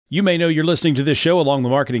You may know you're listening to this show along the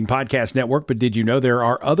Marketing Podcast Network, but did you know there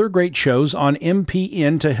are other great shows on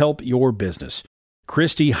MPN to help your business?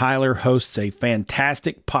 Christy Heiler hosts a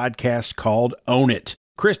fantastic podcast called Own It.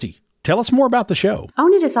 Christy, tell us more about the show.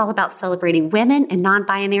 Own It is all about celebrating women and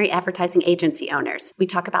non-binary advertising agency owners. We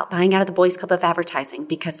talk about buying out of the Boys Club of Advertising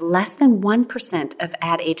because less than 1% of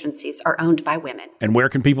ad agencies are owned by women. And where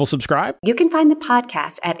can people subscribe? You can find the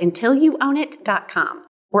podcast at untilyouownit.com.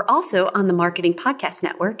 We're also on the Marketing Podcast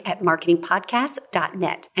Network at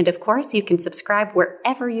marketingpodcast.net. And of course, you can subscribe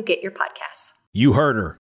wherever you get your podcasts. You heard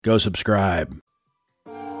her. Go subscribe.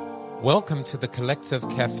 Welcome to the Collective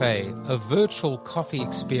Cafe, a virtual coffee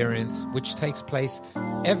experience which takes place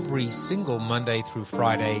every single Monday through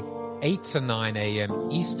Friday, 8 to 9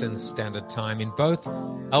 a.m. Eastern Standard Time in both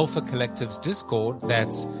Alpha Collective's Discord,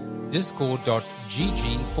 that's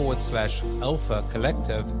discord.gg/Alpha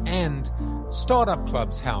Collective, and Startup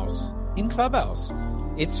Club's house in Clubhouse.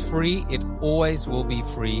 It's free. It always will be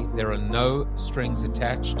free. There are no strings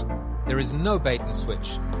attached. There is no bait and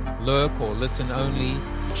switch. Lurk or listen only,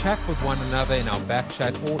 chat with one another in our back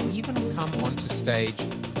chat, or even come onto stage.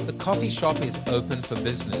 The coffee shop is open for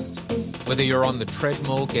business. Whether you're on the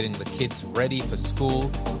treadmill, getting the kids ready for school,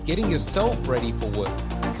 getting yourself ready for work,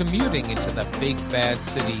 commuting into the big bad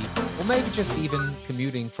city, or maybe just even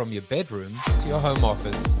commuting from your bedroom to your home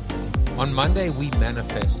office. On Monday, we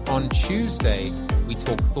manifest. On Tuesday, we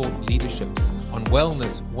talk thought leadership. On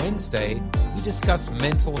Wellness Wednesday, we discuss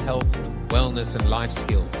mental health, wellness, and life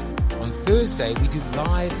skills. On Thursday, we do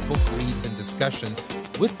live book reads and discussions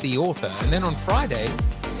with the author. And then on Friday,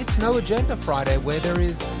 it's No Agenda Friday, where there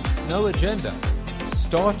is no agenda.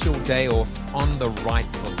 Start your day off on the right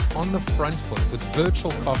foot, on the front foot, with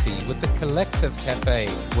virtual coffee, with the Collective Cafe,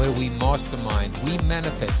 where we mastermind, we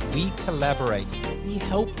manifest, we collaborate, we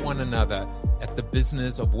help one another at the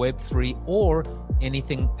business of Web3 or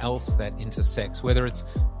anything else that intersects, whether it's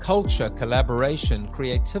culture, collaboration,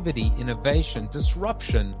 creativity, innovation,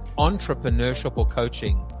 disruption, entrepreneurship, or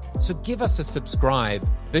coaching. So give us a subscribe,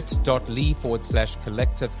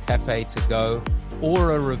 bit.ly/Collective Cafe to go,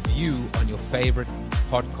 or a review on your favorite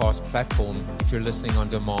podcast platform if you're listening on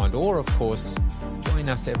demand, or of course, join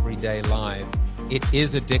us every day live. It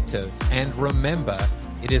is addictive, and remember,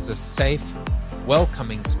 it is a safe,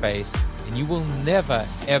 welcoming space, and you will never,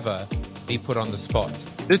 ever be put on the spot.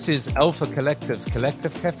 This is Alpha Collective's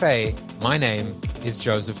Collective Cafe. My name is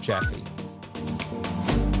Joseph Jaffe.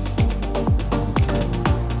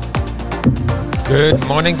 Good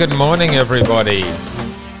morning, everybody.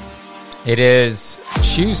 It is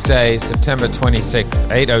Tuesday, September 26th,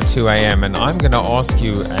 8:02 a.m., and I'm going to ask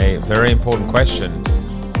you a very important question.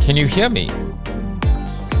 Can you hear me?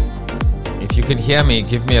 If you can hear me,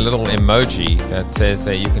 give me a little emoji that says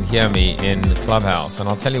that you can hear me in the Clubhouse, and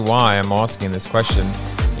I'll tell you why I'm asking this question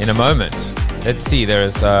in a moment. Let's see,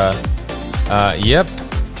 there's yep,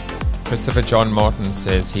 Christopher John Martin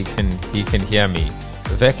says he can hear me.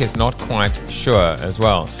 Vivek is not quite sure as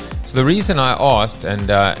well. So the reason I asked, and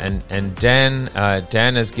Dan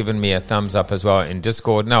has given me a thumbs up as well in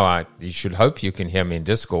Discord. No, you should hope you can hear me in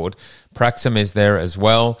Discord. Praxim is there as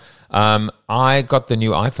well. I got the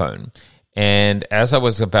new iPhone, and as I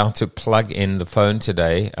was about to plug in the phone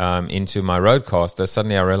today into my Roadcaster,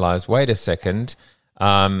 suddenly I realized, wait a second,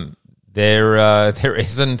 there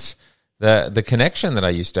isn't the connection that I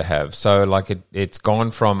used to have. So like it's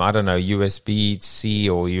gone from, I don't know, USB-C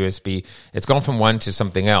or USB, it's gone from one to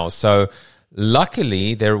something else. So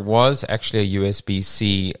luckily there was actually a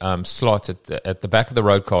USB-C slot at the back of the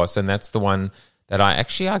Roadcast, and that's the one that I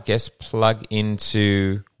guess plug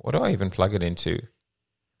into. What do I even plug it into?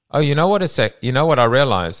 Oh, you know what I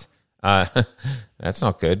realized? That's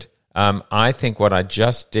not good. I think what I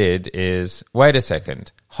just did is, wait a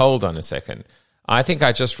second, hold on a second. I think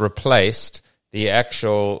I just replaced the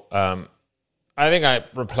actual, I think I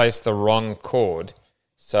replaced the wrong cord.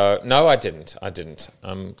 So no, I didn't.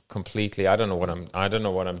 Completely, I don't know what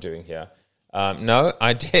I'm doing here. No,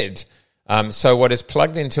 I did. So what is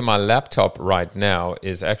plugged into my laptop right now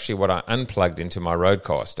is actually what I unplugged into my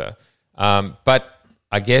Roadcaster. But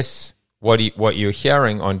I guess what you're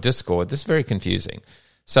hearing on Discord, this is very confusing.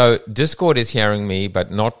 So Discord is hearing me,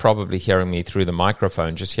 but not probably hearing me through the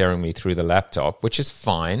microphone, just hearing me through the laptop, which is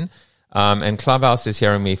fine. And Clubhouse is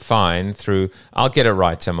hearing me fine through, I'll get it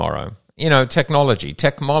right tomorrow. You know, technology,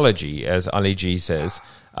 as Ali G says.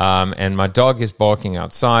 And my dog is barking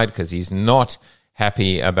outside because he's not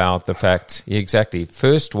happy about the fact, exactly,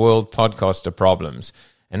 first world podcaster problems.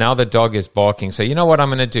 And now the dog is barking. So you know what I'm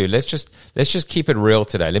going to do? Let's just keep it real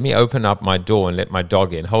today. Let me open up my door and let my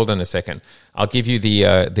dog in. Hold on a second. I'll give you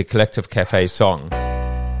the Collective Cafe song.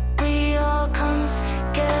 We all come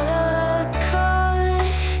together.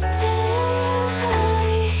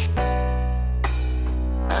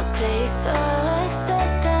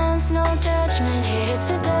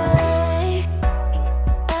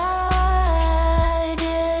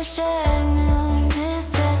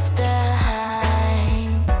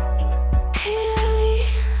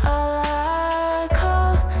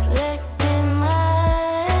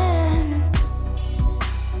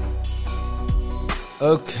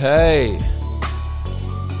 Okay.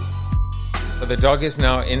 So the dog is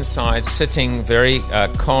now inside, sitting very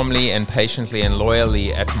calmly and patiently and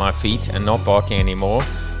loyally at my feet and not barking anymore.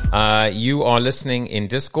 You are listening in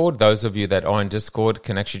Discord. Those of you that are in Discord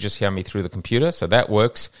can actually just hear me through the computer, so that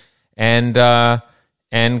works. And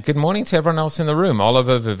good morning to everyone else in the room.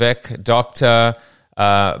 Oliver, Vivek, Dr.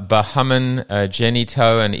 Bahaman, Jenny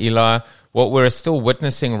Toe, and Eli. What we're still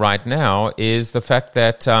witnessing right now is the fact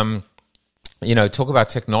that, talk about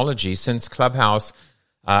technology. Since Clubhouse,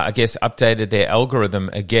 I guess, updated their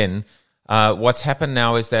algorithm again, what's happened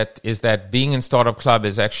now is that being in Startup Club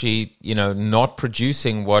is actually, not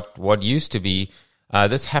producing what used to be.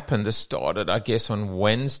 This started, I guess, on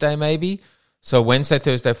Wednesday maybe. So Wednesday,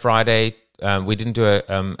 Thursday, Friday, we didn't do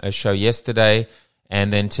a show yesterday.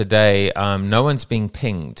 And then today, no one's being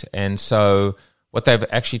pinged. And so what they've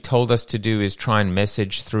actually told us to do is try and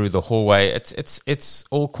message through the hallway. It's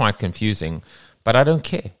all quite confusing, but I don't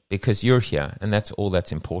care because you're here, and that's all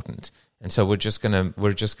that's important. And so we're just gonna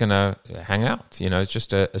hang out. It's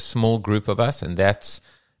just a small group of us, and that's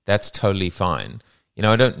totally fine.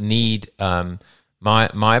 I don't need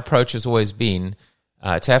my approach has always been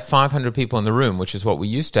to have 500 people in the room, which is what we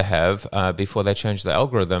used to have before they changed the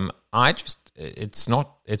algorithm. It's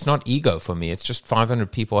not ego for me. It's just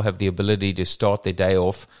 500 people have the ability to start their day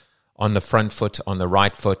off on the front foot, on the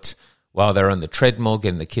right foot, while they're on the treadmill,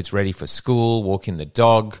 getting the kids ready for school, walking the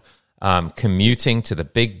dog, commuting to the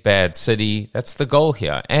big bad city. That's the goal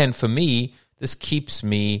here. And for me, this keeps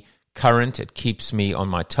me current. It keeps me on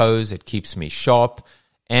my toes. It keeps me sharp.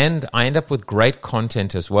 And I end up with great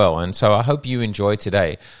content as well. And so I hope you enjoy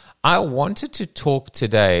today. I wanted to talk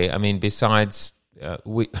today, besides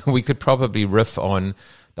we could probably riff on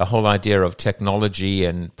the whole idea of technology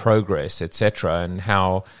and progress, etc., and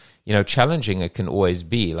how challenging it can always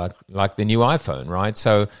be, like the new iPhone, right?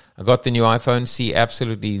 So I got the new iPhone, see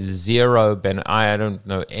absolutely zero I don't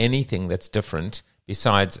know anything that's different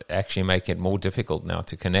besides actually making it more difficult now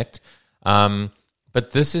to connect.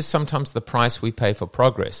 But this is sometimes the price we pay for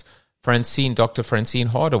progress. Dr. Francine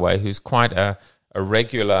Hardaway, who's quite a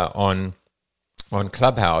regular on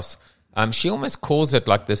Clubhouse, she almost calls it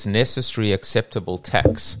like this necessary acceptable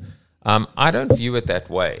tax. I don't view it that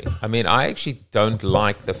way. I actually don't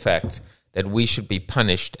like the fact that we should be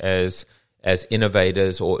punished as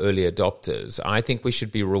innovators or early adopters. I think we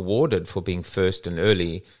should be rewarded for being first and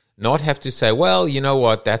early, not have to say, well, you know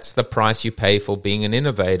what, that's the price you pay for being an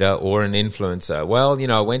innovator or an influencer. Well,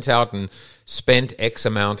 I went out and spent X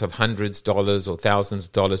amount of hundreds of dollars or thousands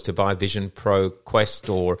of dollars to buy Vision Pro Quest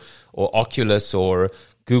or Oculus or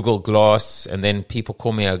Google Glass, and then people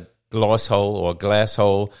call me a glass hole or a glass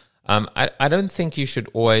hole. I don't think you should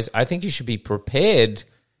always, I think you should be prepared,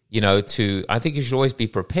 I think you should always be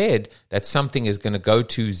prepared that something is going to go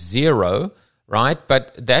to zero, right?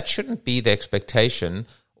 But that shouldn't be the expectation,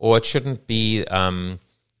 or it shouldn't be,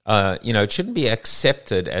 it shouldn't be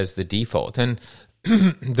accepted as the default. And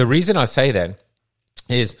the reason I say that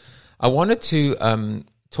is I wanted to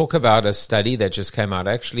talk about a study that just came out.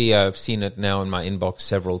 Actually, I've seen it now in my inbox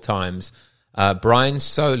several times. Brian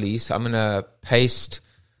Solis, I'm going to paste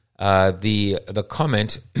the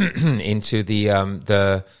comment into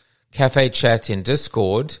the cafe chat in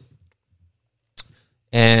Discord,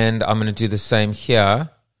 and I'm going to do the same here.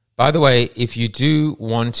 By the way, if you do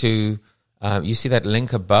want to, you see that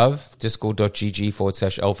link above,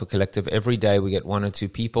 discord.gg/Alpha Collective. Every day we get 1 or 2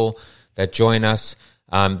 people that join us.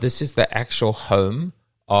 This is the actual home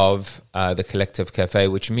of the Collective Cafe,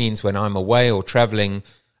 which means when I'm away or traveling,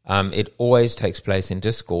 it always takes place in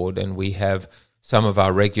Discord, and we have some of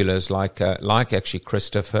our regulars like actually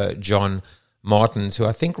Christopher John Martins, who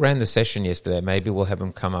I think ran the session yesterday. Maybe we'll have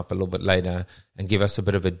him come up a little bit later and give us a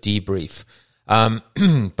bit of a debrief.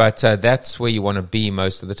 But that's where you want to be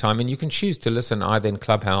most of the time, and you can choose to listen either in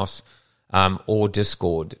Clubhouse or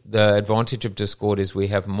Discord. The advantage of Discord is we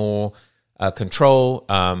have more control.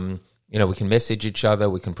 We can message each other.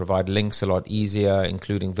 We can provide links a lot easier,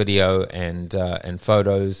 including video and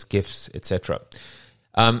photos, GIFs, etc.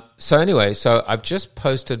 So I've just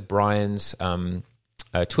posted Brian's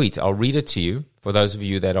tweet. I'll read it to you for those of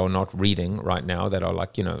you that are not reading right now, that are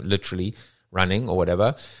literally running or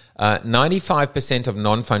whatever. 95% of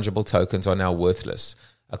non-fungible tokens are now worthless,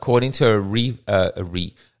 according to a report.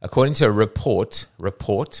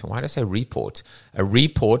 Why did I say report? A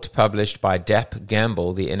report published by DAP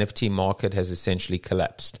Gamble. The NFT market has essentially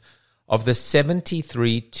collapsed. Of the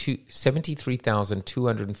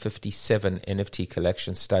 73,257 NFT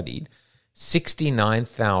collections studied,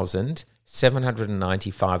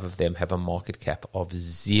 69,795 of them have a market cap of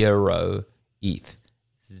 0 ETH.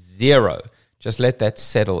 Zero. Just let that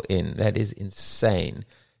settle in. That is insane.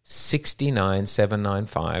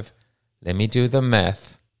 69,795. Let me do the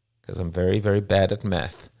math, because I'm very, very bad at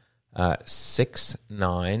math.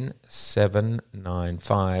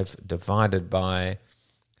 69795 divided by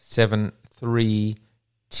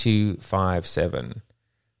 73257.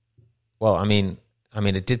 Well, I mean,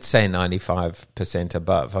 it did say 95%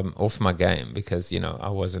 above. I'm off my game because, I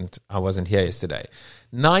wasn't here yesterday.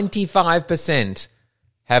 95%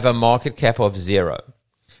 have a market cap of 0.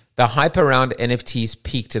 The hype around NFTs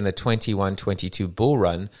peaked in the 21-22 bull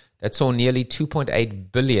run that saw nearly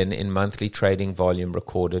 2.8 billion in monthly trading volume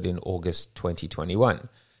recorded in August 2021.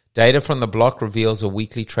 Data from the block reveals a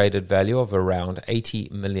weekly traded value of around 80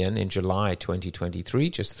 million in July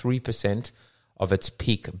 2023, just 3% of its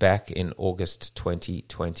peak back in August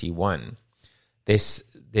 2021.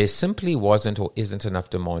 There simply wasn't or isn't enough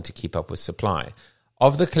demand to keep up with supply.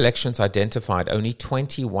 Of the collections identified, only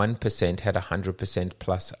 21% had 100%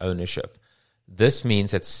 plus ownership. This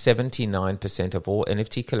means that 79% of all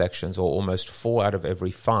NFT collections, or almost 4 out of every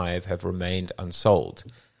 5, have remained unsold.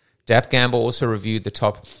 Dap Gamble also reviewed the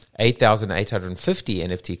top 8,850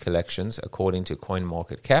 NFT collections according to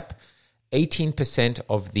CoinMarketCap. 18%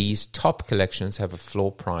 of these top collections have a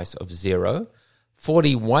floor price of 0.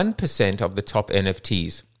 41% of the top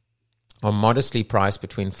NFTs are modestly priced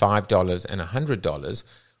between $5 and $100,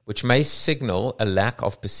 which may signal a lack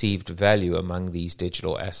of perceived value among these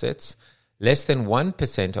digital assets. Less than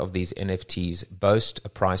 1% of these NFTs boast a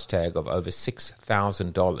price tag of over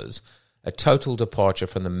 $6,000, a total departure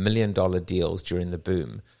from the $1 million deals during the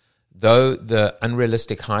boom. Though the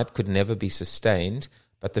unrealistic hype could never be sustained,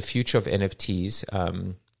 but the future of NFTs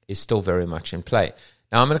is still very much in play.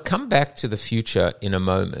 Now, I'm going to come back to the future in a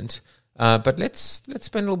moment, but let's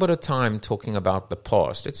spend a little bit of time talking about the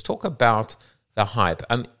past. Let's talk about the hype.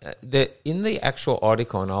 In the actual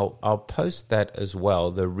article, and I'll post that as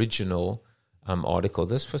well, the original article.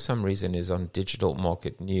 This, for some reason, is on Digital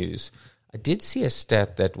Market News. I did see a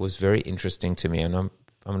stat that was very interesting to me, and I'm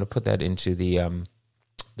going to put that into the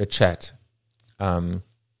chat.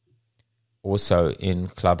 Also in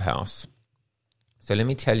Clubhouse. So let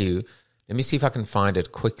me see if I can find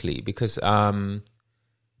it quickly, because hold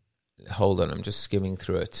on, I'm just skimming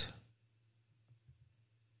through it.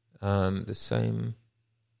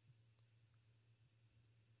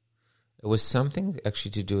 It was something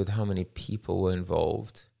actually to do with how many people were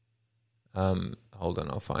involved. Hold on,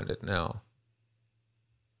 I'll find it now.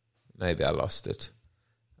 Maybe I lost it.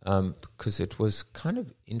 Because it was kind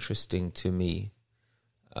of interesting to me.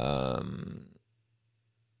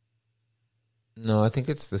 No, I think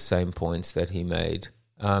it's the same points that he made.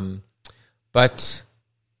 But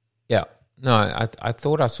yeah, no, I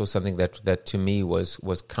thought I saw something that to me was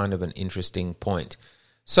kind of an interesting point.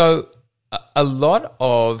 So a lot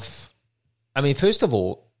of, first of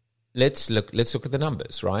all, let's look at the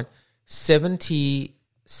numbers, right?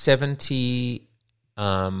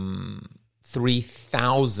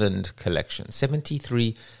 73,000 collections,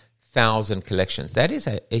 73,000 collections. That is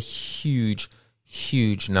a huge,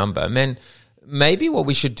 huge number. Maybe what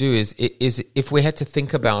we should do is if we had to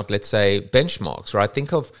think about, let's say, benchmarks, right?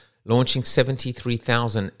 Think of launching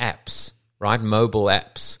 73,000 apps, right? Mobile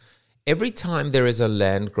apps. Every time there is a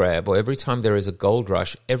land grab or every time there is a gold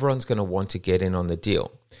rush, everyone's going to want to get in on the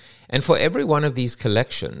deal. And for every one of these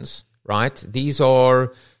collections, right? These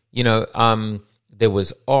are, there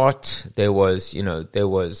was art, there was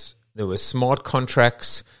smart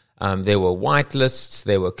contracts, there were whitelists,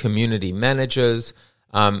 there were community managers,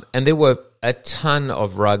 and there were a ton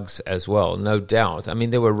of rugs as well, no doubt.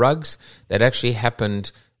 There were rugs that actually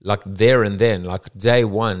happened like there and then, like day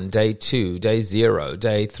 1, day 2, day 0,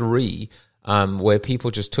 day 3, where people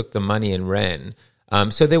just took the money and ran.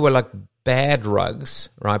 So there were like bad rugs,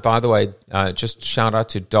 right? By the way, just shout out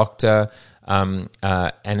to Dr.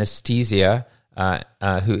 Anesthesia,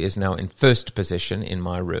 who is now in first position in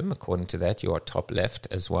my room. According to that, you are top left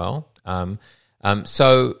as well.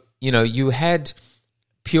 So, you had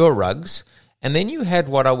pure rugs, and then you had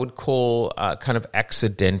what I would call kind of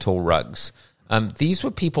accidental rugs. These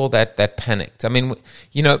were people that panicked.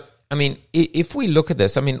 If we look at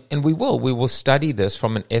this, and we will study this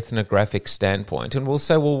from an ethnographic standpoint, and we'll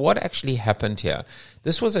say, well, what actually happened here?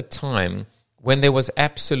 This was a time when there was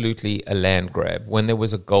absolutely a land grab, when there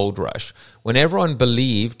was a gold rush, when everyone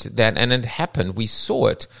believed that, and it happened, we saw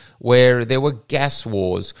it, where there were gas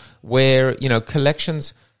wars, where,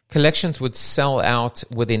 collections would sell out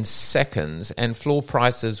within seconds and floor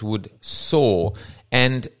prices would soar.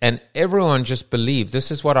 And everyone just believed.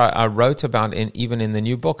 This is what I wrote about even in the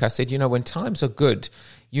new book. I said, when times are good,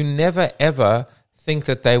 you never, ever think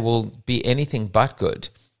that they will be anything but good.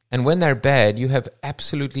 And when they're bad, you have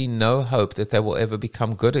absolutely no hope that they will ever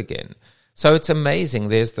become good again. So it's amazing.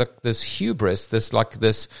 There's this hubris,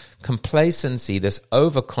 this complacency, this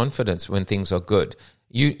overconfidence when things are good.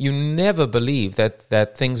 You never believe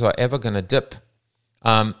that things are ever going to dip.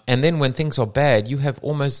 And then when things are bad, you have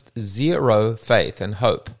almost zero faith and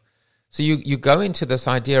hope. So you go into this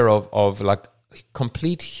idea of like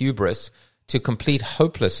complete hubris to complete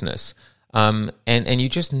hopelessness. And you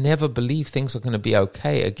just never believe things are going to be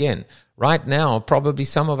okay again. Right now, probably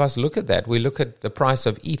some of us look at that. We look at the price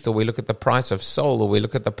of ETH, or we look at the price of Sol, or we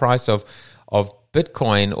look at the price of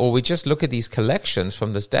Bitcoin, or we just look at these collections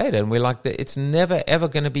from this data, and we're like, it's never ever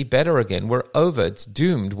going to be better again. We're over. It's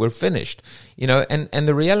doomed. We're finished. And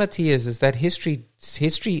the reality is that history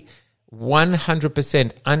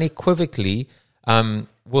 100% unequivocally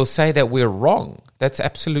will say that we're wrong. That's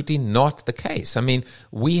absolutely not the case. I mean,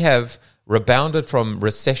 we have rebounded from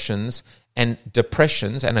recessions and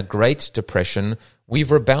depressions and a Great Depression.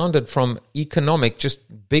 We've rebounded from economic,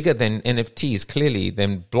 just bigger than NFTs, clearly,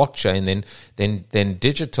 than blockchain, than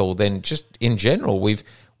digital, than just in general. We've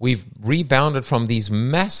rebounded from these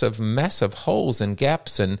massive holes and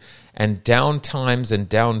gaps and downtimes and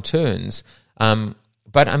downturns.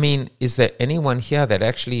 But I mean, is there anyone here that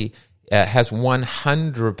actually has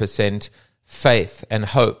 100% faith and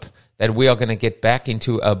hope that we are going to get back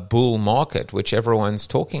into a bull market, which everyone's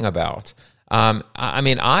talking about? I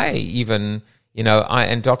mean, I even,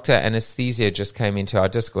 and Dr. Anesthesia just came into our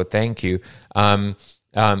Discord. Thank you.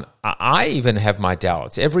 I even have my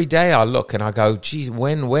doubts. Every day I look and I go, geez,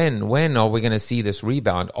 when are we going to see this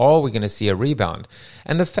rebound? Are we going to see a rebound?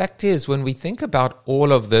 And the fact is, when we think about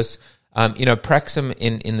all of this, Praxim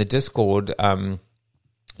in the Discord,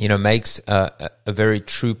 makes a very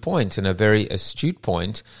true point and a very astute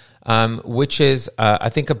point, which is, I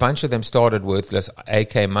think a bunch of them started with this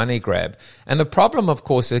AK money grab. And the problem, of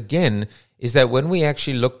course, again, is that when we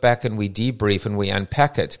actually look back and we debrief and we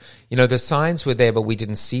unpack it, the signs were there, but we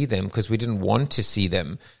didn't see them because we didn't want to see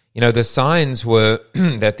them. The signs were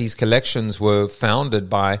that these collections were founded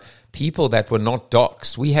by people that were not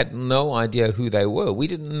docs. We had no idea who they were. We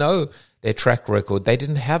didn't know their track record. They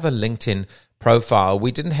didn't have a LinkedIn profile.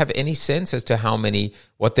 We didn't have any sense as to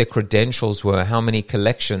what their credentials were, how many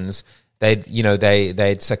collections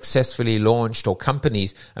they'd successfully launched, or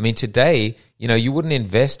companies. I mean, today, you wouldn't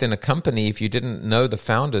invest in a company if you didn't know the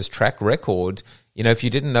founder's track record, if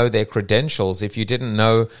you didn't know their credentials, if you didn't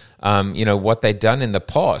know, what they'd done in the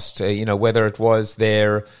past, whether it was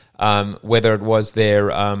their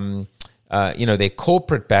their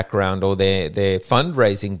corporate background or their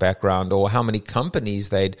fundraising background, or how many companies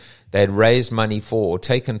they'd raised money for, or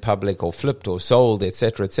taken public, or flipped, or sold,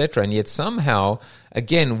 etc., etc. And yet somehow,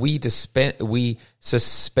 again, we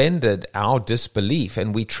suspended our disbelief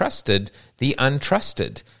and we trusted the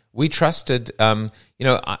untrusted. We trusted.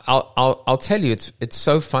 I'll tell you, it's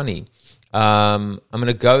so funny. I'm going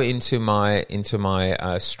to go into my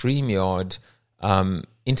StreamYard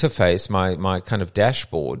interface, my kind of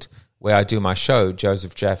dashboard, where I do my show,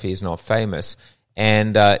 Joseph Jaffe is Not Famous.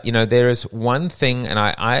 And, there is one thing, and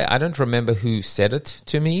I don't remember who said it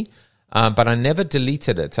to me, but I never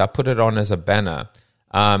deleted it. I put it on as a banner.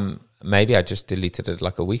 Maybe I just deleted it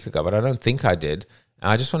like a week ago, but I don't think I did.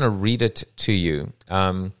 I just want to read it to you.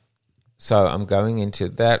 So I'm going into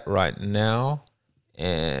that right now.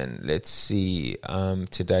 And let's see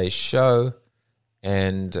today's show.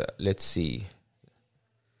 And let's see.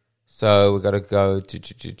 So we've got to go to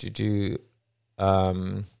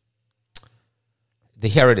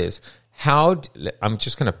here it is. I'm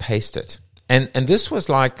just going to paste it. And this was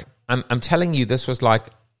like, I'm telling you, this was like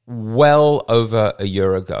well over a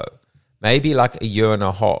year ago, maybe like a year and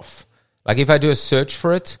a half. Like if I do a search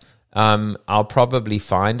for it, I'll probably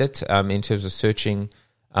find it in terms of searching.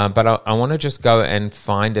 But I want to just go and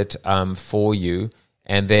find it for you,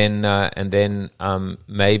 and then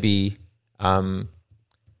maybe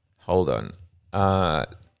hold on. I'm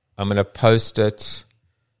going to post it.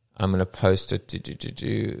 I'm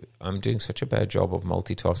doing such a bad job of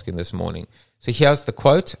multitasking this morning. So here's the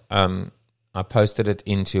quote. I posted it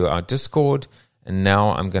into our Discord, and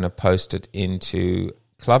now I'm going to post it into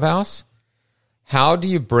Clubhouse. How do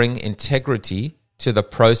you bring integrity to the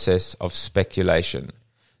process of speculation?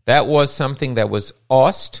 That was something that was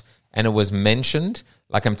asked, and it was mentioned,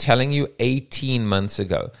 like I'm telling you, 18 months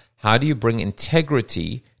ago. How do you bring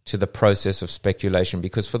integrity to the process of speculation?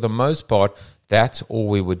 Because for the most part, that's all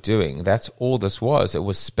we were doing. That's all this was. It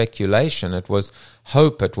was speculation. It was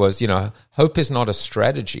hope. It was, hope is not a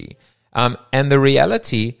strategy. And the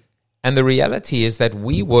reality is that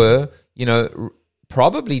we were,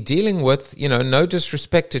 probably dealing with, no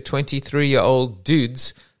disrespect to 23-year-old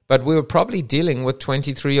dudes, but we were probably dealing with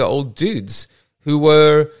 23-year-old dudes who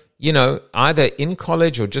were, either in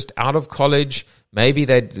college or just out of college. Maybe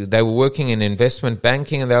they were working in investment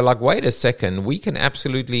banking, and they were like, wait a second, we can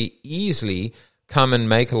absolutely easily come and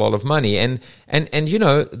make a lot of money. And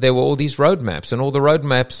there were all these roadmaps, and all the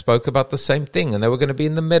roadmaps spoke about the same thing, and they were going to be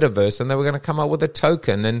in the metaverse, and they were going to come up with a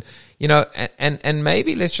token. And, and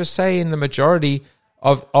maybe let's just say in the majority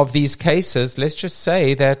of these cases, let's just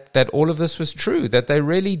say that all of this was true, that they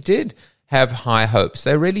really did have high hopes.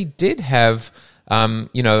 They really did have,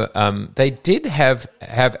 they did have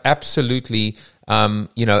absolutely,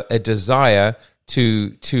 a desire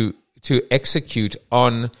to execute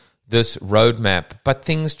on this roadmap. But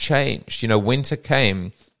things changed. Winter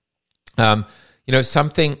came.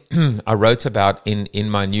 Something I wrote about in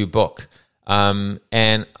my new book, and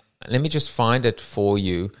let me just find it for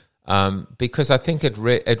you, because I think it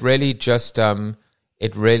really just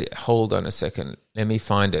hold on a second. Let me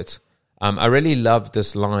find it. I really love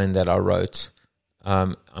this line that I wrote.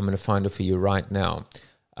 I'm going to find it for you right now.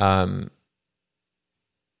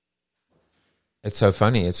 It's so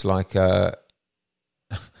funny. It's like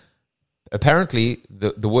apparently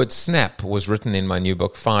the word snap was written in my new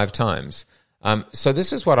book 5 times. So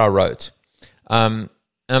this is what I wrote. And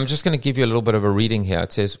I'm just going to give you a little bit of a reading here.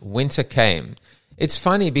 It says, winter came. It's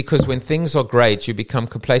funny because when things are great, you become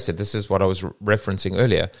complacent. This is what I was referencing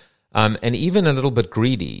earlier. And even a little bit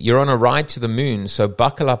greedy. You're on a ride to the moon, so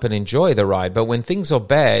buckle up and enjoy the ride. But when things are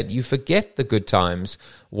bad, you forget the good times,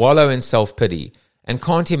 wallow in self-pity, and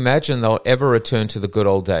can't imagine they'll ever return to the good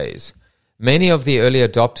old days. Many of the early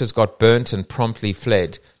adopters got burnt and promptly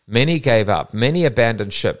fled. Many gave up. Many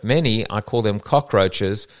abandoned ship. Many, I call them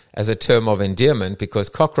cockroaches as a term of endearment because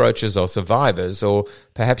cockroaches are survivors, or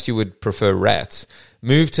perhaps you would prefer rats.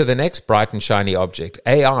 Moved to the next bright and shiny object,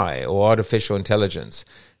 AI or artificial intelligence.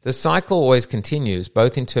 The cycle always continues,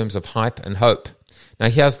 both in terms of hype and hope. Now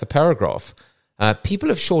here's the paragraph. People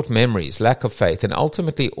have short memories, lack of faith, and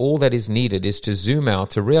ultimately all that is needed is to zoom out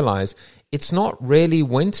to realize it's not really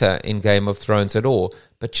winter in Game of Thrones at all,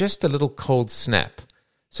 but just a little cold snap.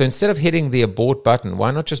 So instead of hitting the abort button, why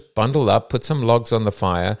not just bundle up, put some logs on the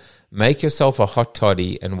fire, make yourself a hot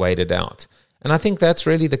toddy and wait it out? And I think that's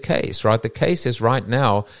really the case, right? The case is right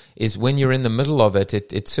now is when you're in the middle of it,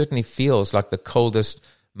 it certainly feels like the coldest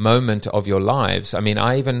moment of your lives. I mean,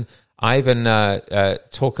 I even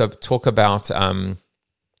talk about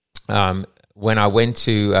when I went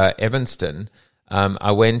to Evanston.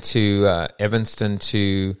 I went to Evanston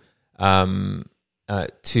to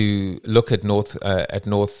look at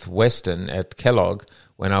Northwestern at Kellogg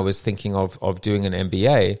when I was thinking of doing an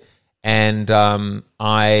MBA, and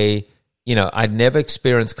I'd never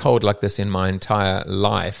experienced cold like this in my entire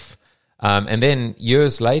life. And then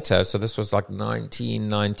years later, so this was like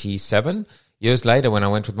 1997, years later when I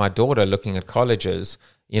went with my daughter looking at colleges,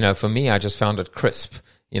 for me, I just found it crisp.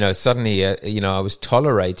 Suddenly, I was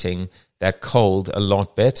tolerating that cold a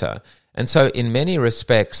lot better. And so in many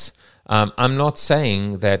respects, I'm not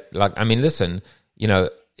saying that, listen,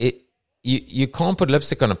 you can't put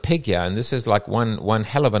lipstick on a pig here, and this is like one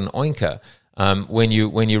hell of an oinker. When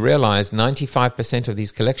you realize 95% of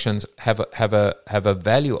these collections have a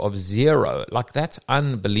value of 0, like that's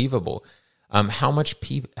unbelievable. How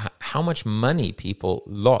much money people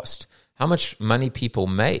lost, how much money people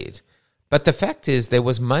made. But the fact is, there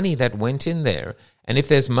was money that went in there, and if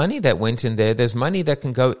there's money that went in there, there's money that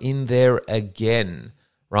can go in there again,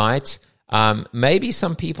 right? Maybe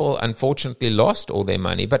some people unfortunately lost all their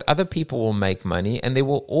money, but other people will make money, and there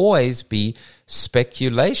will always be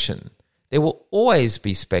speculation. There will always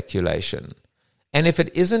be speculation. And if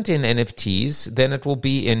it isn't in NFTs, then it will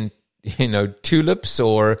be in, tulips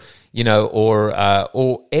or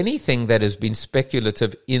anything that has been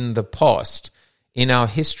speculative in the past, in our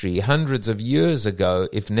history, hundreds of years ago,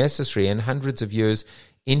 if necessary, and hundreds of years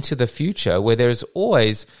into the future, where there's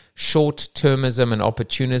always short-termism and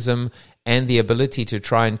opportunism and the ability to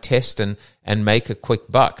try and test and make a quick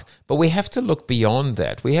buck. But we have to look beyond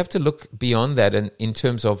that. We have to look beyond that in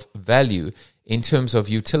terms of value, in terms of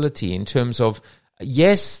utility, in terms of,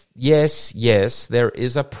 yes, there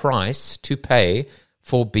is a price to pay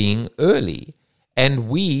for being early. And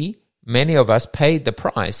many of us paid the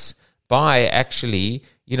price by actually,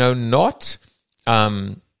 not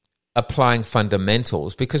applying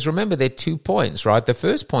fundamentals. Because remember, there are 2 points, right? The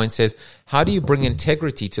first point says, how do you bring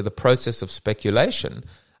integrity to the process of speculation?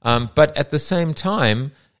 But at the same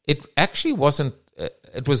time, it actually wasn't,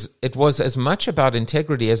 it was as much about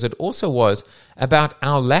integrity as it also was about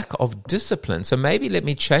our lack of discipline. So maybe let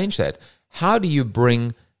me change that. How do you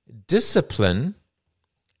bring discipline,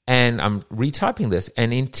 and I'm retyping this,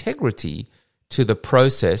 and integrity to the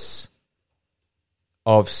process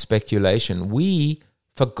of speculation. We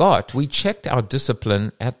forgot. We checked our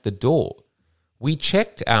discipline at the door. We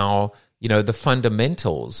checked our, the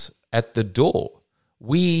fundamentals at the door.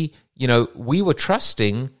 We were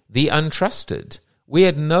trusting the untrusted. We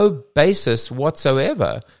had no basis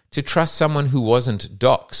whatsoever to trust someone who wasn't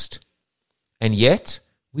doxed. And yet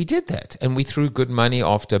we did that, and we threw good money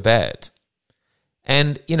after bad.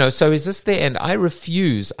 And, so is this the end? I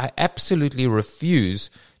absolutely refuse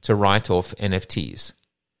to write off NFTs,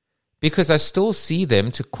 because I still see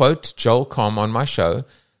them, to quote Joel Comm on my show,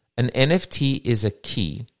 an NFT is a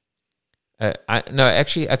key. I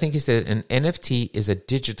think he said an NFT is a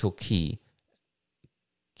digital key.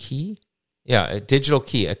 Key? Yeah, a digital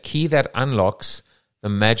key, a key that unlocks the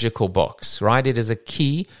magical box, right? It is a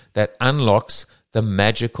key that unlocks the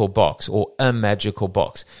magical box, or a magical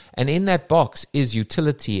box. And in that box is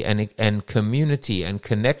utility and community and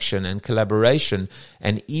connection and collaboration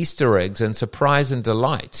and Easter eggs and surprise and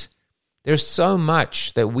delight. There's so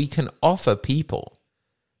much that we can offer people.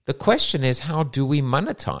 The question is, how do we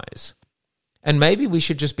monetize? And maybe we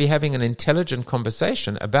should just be having an intelligent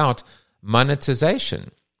conversation about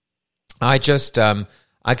monetization. I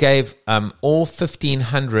gave all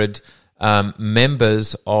 1,500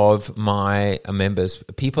 members of my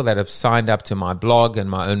people that have signed up to my blog and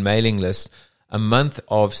my own mailing list, a month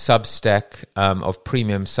of Substack, of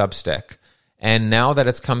premium Substack. And now that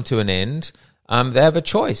it's come to an end, they have a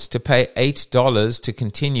choice to pay $8 to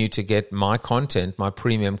continue to get my content, my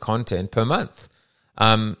premium content per month.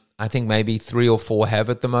 I think maybe 3 or 4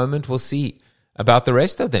 have at the moment. We'll see about the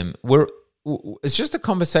rest of them. It's just a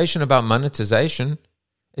conversation about monetization.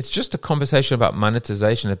 It's just a conversation about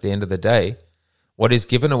monetization at the end of the day. What is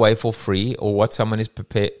given away for free, or what someone is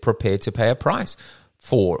prepared to pay a price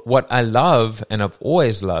for. What I love, and I've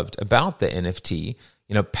always loved about the NFT,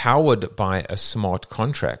 powered by a smart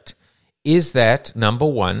contract, is that, number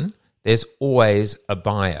one, there's always a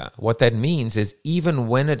buyer. What that means is, even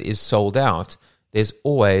when it is sold out, there's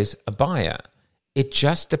always a buyer. It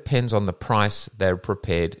just depends on the price they're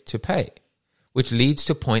prepared to pay. Which leads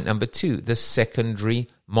to point number 2, the secondary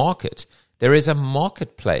market. There is a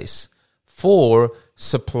marketplace for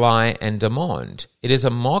supply and demand. It is a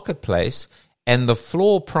marketplace, and the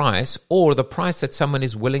floor price, or the price that someone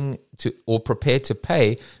is willing to or prepared to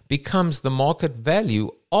pay, becomes the market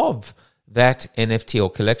value of that NFT or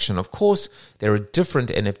collection. Of course, there are different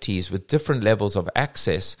NFTs with different levels of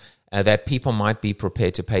access that people might be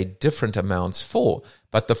prepared to pay different amounts for.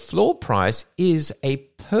 But the floor price is a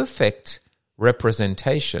perfect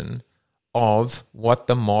representation of what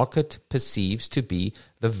the market perceives to be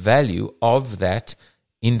the value of that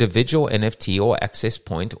individual NFT or access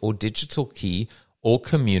point or digital key or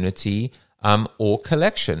community or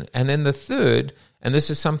collection. And then the third, and this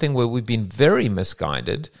is something where we've been very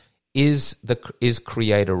misguided, is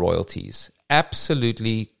creator royalties.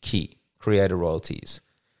 Absolutely key, creator royalties.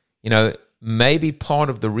 Maybe part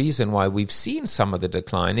of the reason why we've seen some of the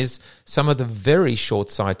decline is some of the very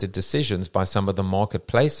short-sighted decisions by some of the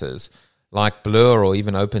marketplaces like Blur or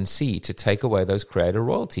even OpenSea to take away those creator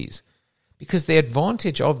royalties. Because the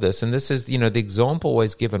advantage of this, and this is, the example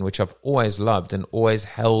always given, which I've always loved and always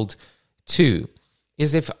held to,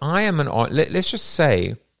 is if I am let's just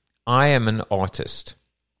say I am an artist,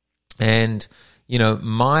 and,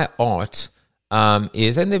 my art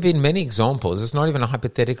is, and there have been many examples, it's not even a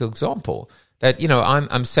hypothetical example, that,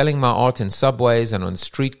 I'm selling my art in subways and on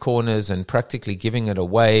street corners and practically giving it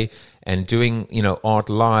away and doing, art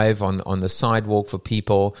live on the sidewalk for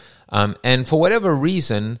people. And for whatever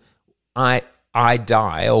reason, I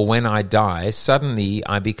die, or when I die, suddenly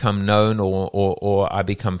I become known or I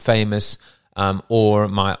become famous, or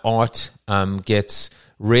my art gets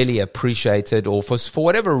really appreciated, or for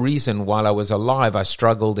whatever reason while I was alive I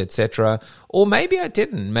struggled, etc. Or maybe I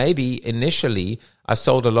didn't. Maybe initially I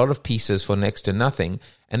sold a lot of pieces for next to nothing,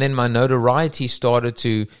 and then my notoriety started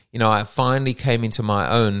to, I finally came into my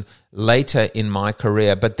own later in my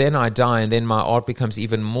career, but then I die, and then my art becomes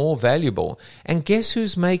even more valuable. And guess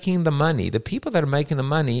who's making the money? The people that are making the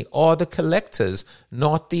money are the collectors,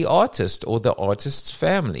 not the artist or the artist's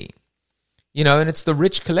family. And it's the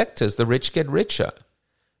rich collectors. The rich get richer.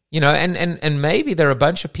 And maybe there are a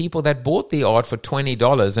bunch of people that bought the art for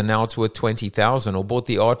 $20 and now it's worth $20,000, or bought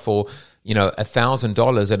the art for,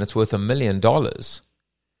 $1,000 and it's worth $1 million.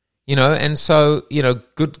 And so,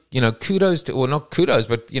 good, kudos to, or not kudos,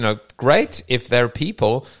 but, great if they're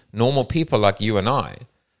people, normal people like you and I.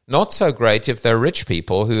 Not so great if they're rich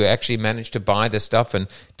people who actually manage to buy the stuff and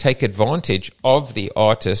take advantage of the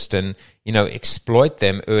artist and, exploit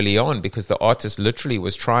them early on, because the artist literally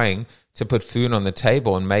was trying to put food on the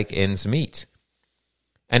table and make ends meet.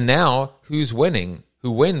 And now, who's winning?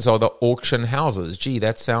 Who wins are the auction houses. Gee,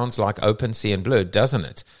 that sounds like OpenSea and Blur, doesn't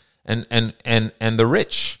it? And the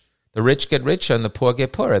rich get richer and the poor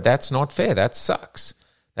get poorer. That's not fair. That sucks.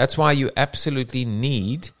 That's why you absolutely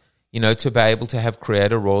need, to be able to have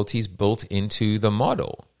creator royalties built into the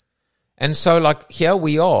model. And so, like, here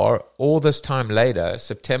we are all this time later,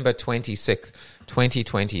 September 26th,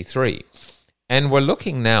 2023. And we're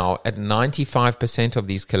looking now at 95% of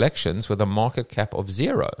these collections with a market cap of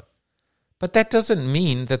 0. But that doesn't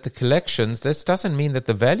mean that this doesn't mean that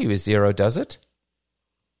the value is 0, does it?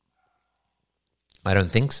 I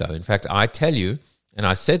don't think so. In fact, I tell you, and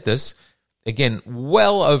I said this, again,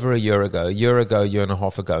 well over a year ago, year and a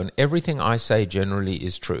half ago, and everything I say generally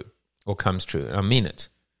is true or comes true. And I mean it.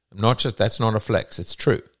 That's not a flex, it's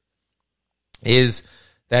true. Is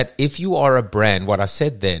that if you are a brand, what I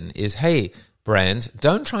said then is, hey, brands,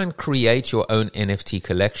 don't try and create your own NFT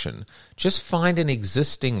collection. Just find an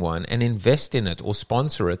existing one and invest in it or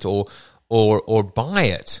sponsor it or buy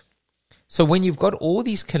it. So when you've got all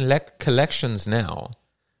these collections now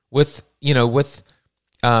with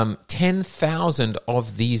 10,000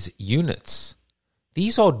 of these units,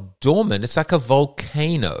 these are dormant. It's like a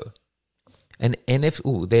volcano. An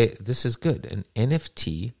NFT, this is good. An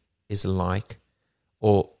NFT is like,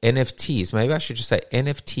 or NFTs, maybe I should just say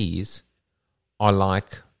NFTs are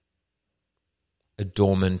like a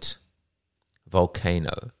dormant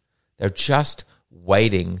volcano. They're just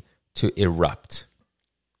waiting to erupt.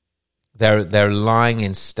 They're lying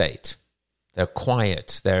in state. They're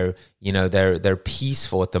quiet. They're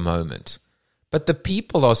peaceful at the moment. But the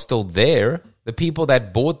people are still there. The people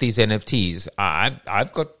that bought these NFTs,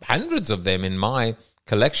 I've got hundreds of them in my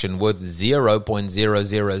collection worth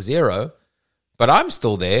 0.000, but I'm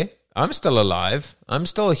still there. I'm still alive. I'm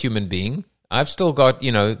still a human being. I've still got,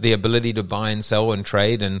 the ability to buy and sell and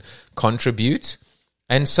trade and contribute.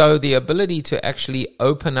 And so the ability to actually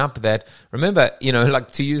open up that, remember,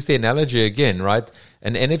 like to use the analogy again, right?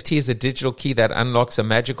 An NFT is a digital key that unlocks a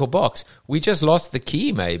magical box. We just lost the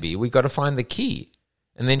key, maybe. We got to find the key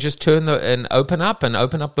and then just open up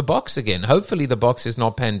the box again. Hopefully the box is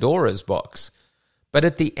not Pandora's box. But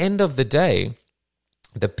at the end of the day,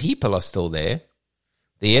 the people are still there.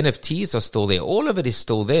 The NFTs are still there. All of it is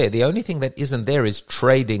still there. The only thing that isn't there is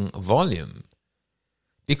trading volume.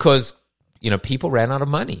 Because, people ran out of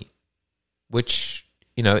money, which,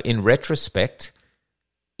 in retrospect,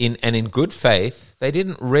 in good faith, they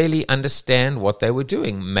didn't really understand what they were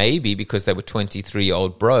doing. Maybe because they were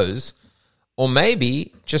 23-year-old bros, or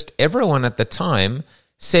maybe just everyone at the time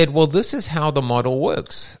said, well, this is how the model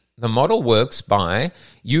works. The model works by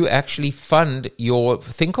you actually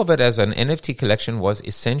think of it as an NFT collection was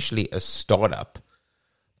essentially a startup.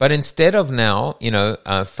 But instead of now,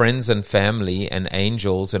 friends and family and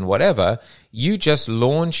angels and whatever, you just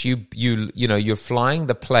launch, you're flying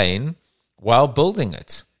the plane while building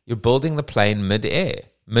it. You're building the plane mid-air,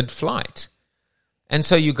 mid-flight. And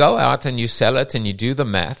so you go out and you sell it and you do the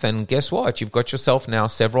math, and guess what? You've got yourself now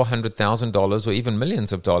several $100,000 or even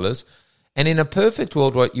millions of dollars. And in a perfect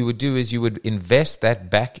world, what you would do is you would invest that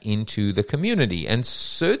back into the community. And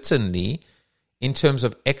certainly in terms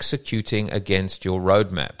of executing against your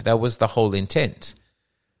roadmap, that was the whole intent.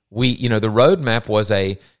 The roadmap was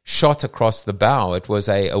a shot across the bow. It was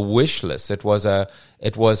a wish list. That's what it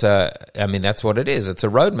is. It's a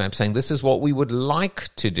roadmap saying this is what we would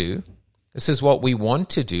like to do. This is what we want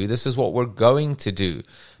to do. This is what we're going to do.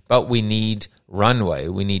 But we need runway.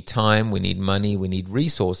 We need time. We need money. We need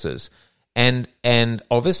resources. And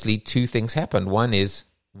obviously two things happened. One is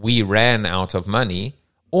we ran out of money,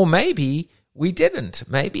 or maybe we didn't.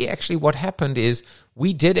 Maybe actually what happened is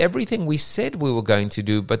we did everything we said we were going to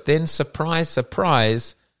do, but then surprise,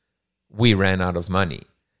 surprise, we ran out of money.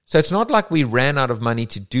 So it's not like we ran out of money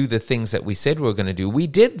to do the things that we said we were going to do. We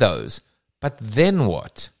did those. But then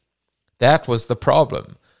what? That was the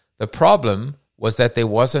problem. The problem was that there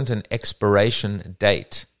wasn't an expiration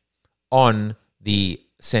date on the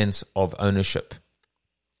sense of ownership.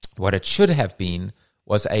 What it should have been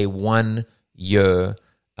was a 1-year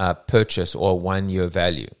purchase or 1-year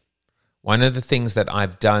value. One of the things that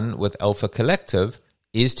I've done with Alpha Collective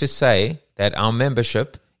is to say that our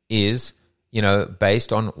membership is,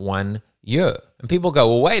 based on 1 year. And people go,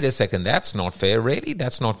 well, wait a second, that's not fair. Really?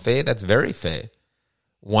 That's not fair. That's very fair.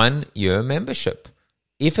 1 year membership.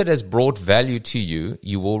 If it has brought value to you,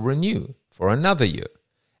 you will renew for another year.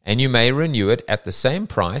 And you may renew it at the same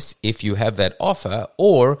price if you have that offer,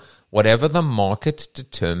 or whatever the market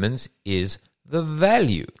determines is the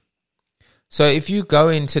value. So if you go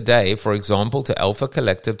in today, for example, to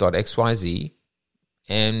alphacollective.xyz,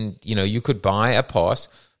 and you could buy a pass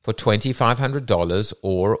for $2,500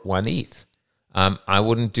 or 1 ETH. I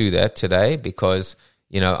wouldn't do that today because,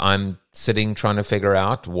 I'm sitting trying to figure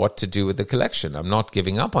out what to do with the collection. I'm not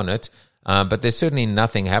giving up on it, but there's certainly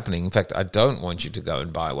nothing happening. In fact, I don't want you to go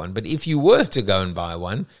and buy one. But if you were to go and buy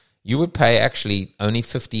one, you would pay actually only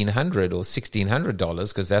 $1,500 or $1,600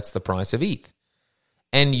 because that's the price of ETH.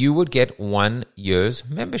 And you would get 1 year's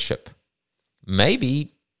membership.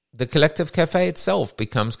 Maybe the Collective Cafe itself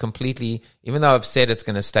becomes completely, even though I've said it's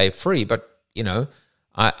going to stay free, but,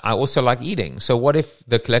 I also like eating. So what if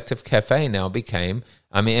the Collective Cafe now became,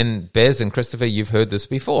 and Bez and Christopher, you've heard this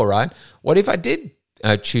before, right? What if I did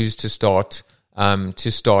choose to start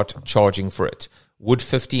charging for it? Would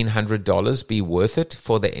 $1,500 be worth it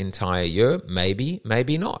for the entire year? Maybe,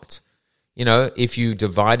 maybe not. If you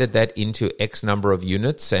divided that into X number of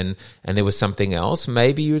units and there was something else,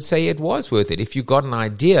 maybe you would say it was worth it. If you got an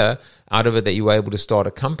idea out of it that you were able to start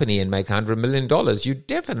a company and make $100 million, you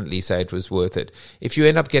definitely say it was worth it. If you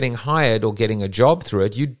end up getting hired or getting a job through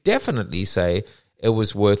it, you definitely say it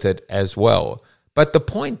was worth it as well. But the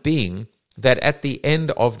point being that at the end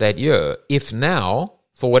of that year, if now,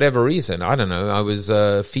 for whatever reason, I don't know, I was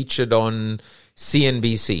featured on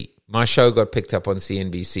CNBC. My show got picked up on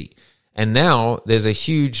CNBC. And now there's a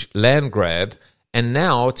huge land grab, and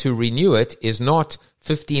now to renew it is not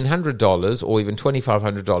 $1,500 or even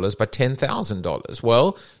 $2,500, but $10,000.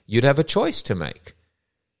 Well, you'd have a choice to make.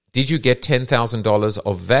 Did you get $10,000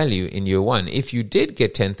 of value in year one? If you did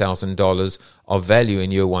get $10,000 of value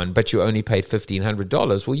in year one, but you only paid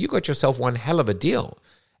 $1,500, well, you got yourself one hell of a deal.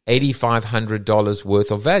 $8,500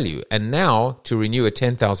 worth of value. And now to renew at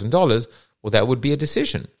 $10,000, well, that would be a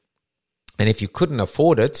decision. And if you couldn't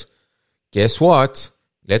afford it, guess what?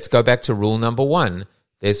 Let's go back to rule number 1.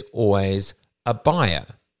 There's always a buyer.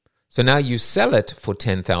 So now you sell it for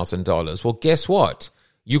 $10,000. Well, guess what?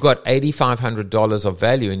 You got $8,500 of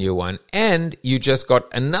value in year one, and you just got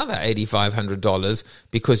another $8,500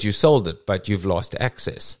 because you sold it, but you've lost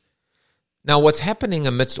access. Now, what's happening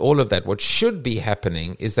amidst all of that, what should be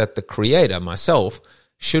happening is that the creator, myself,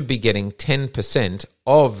 should be getting 10%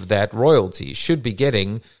 of that royalty, should be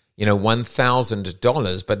getting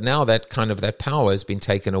 $1,000, but now that power has been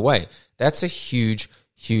taken away. That's a huge,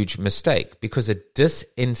 huge mistake because it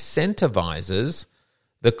disincentivizes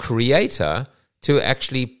the creator to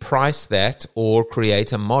actually price that or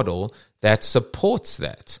create a model that supports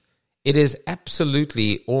that. It is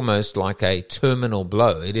absolutely almost like a terminal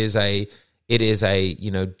blow. It is a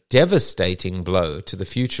devastating blow to the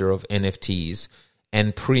future of NFTs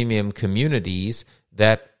and premium communities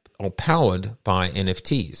that are powered by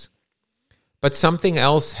NFTs. But something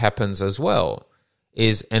else happens as well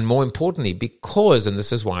and more importantly, because, and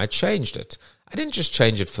this is why I changed it. I didn't just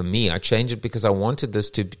change it for me. I changed it because I wanted this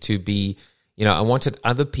to be, I wanted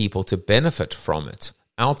other people to benefit from it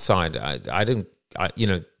outside.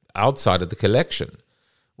 Outside of the collection,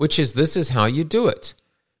 which is, this is how you do it.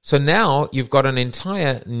 So now you've got an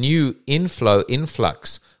entire new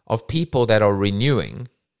influx of people that are renewing.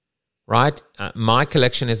 Right? My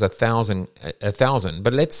collection is 1,000,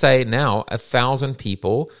 but let's say now 1,000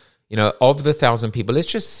 people, of the 1,000 people, let's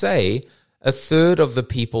just say a third of the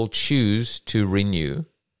people choose to renew,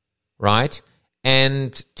 right?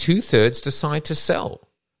 And 2/3 decide to sell.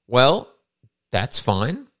 Well, that's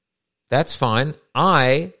fine. That's fine.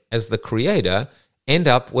 I, as the creator, end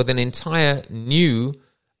up with an entire new,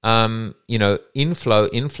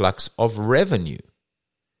 influx of revenue,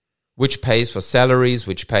 which pays for salaries,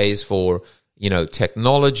 which pays for,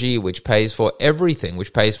 technology, which pays for everything,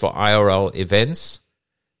 which pays for IRL events.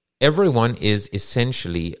 Everyone is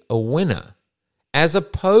essentially a winner, as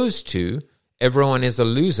opposed to everyone is a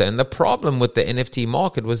loser. And the problem with the NFT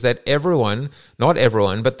market was that not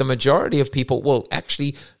everyone, but the majority of people, well,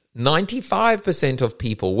 actually 95% of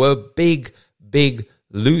people were big, big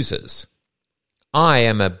losers. I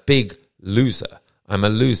am a big loser. I'm a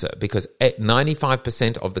loser because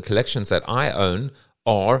 95% of the collections that I own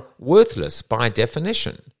are worthless by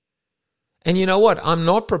definition. And you know what? I'm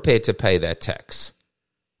not prepared to pay that tax.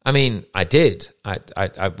 I mean, I did.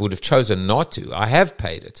 I would have chosen not to. I have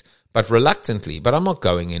paid it, but reluctantly. But I'm not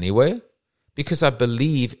going anywhere because I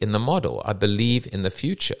believe in the model. I believe in the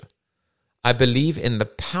future. I believe in the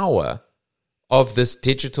power of this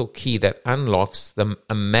digital key that unlocks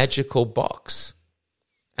a magical box.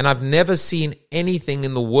 And I've never seen anything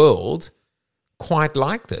in the world quite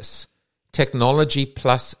like this. Technology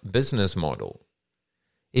plus business model.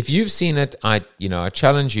 If you've seen it, I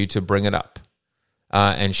challenge you to bring it up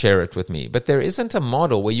and share it with me. But there isn't a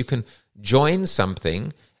model where you can join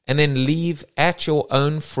something and then leave at your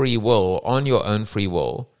own free will, on your own free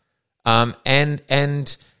will,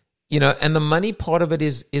 and and the money part of it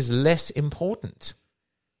is less important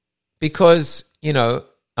because, it's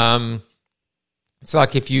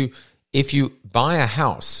like if you buy a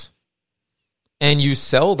house and you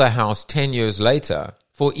sell the house 10 years later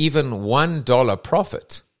for even $1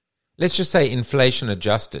 profit, let's just say inflation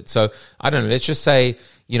adjusted. So I don't know, let's just say,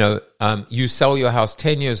 you sell your house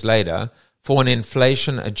 10 years later for an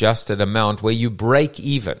inflation adjusted amount where you break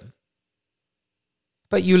even.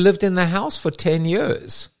 But you lived in the house for 10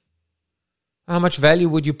 years. How much value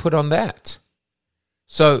would you put on that?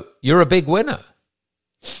 So you're a big winner.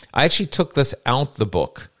 I actually took this out the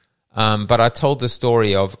book, but I told the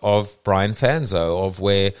story of Brian Fanzo, of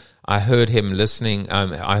where I heard him listening.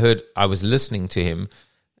 I was listening to him,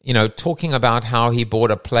 talking about how he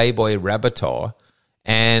bought a Playboy Rabbitoir,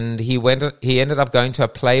 and he ended up going to a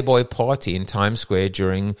Playboy party in Times Square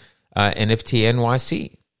during NFT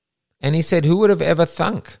NYC. And he said, who would have ever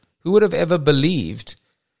thunk? Who would have ever believed,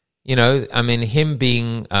 him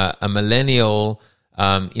being a millennial,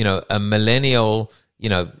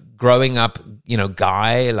 growing up,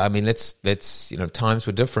 guy. I mean, let's times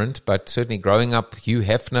were different, but certainly growing up, Hugh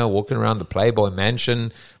Hefner walking around the Playboy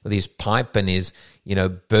mansion with his pipe and his,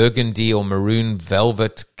 burgundy or maroon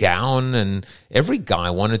velvet gown, and every guy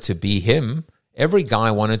wanted to be him. Every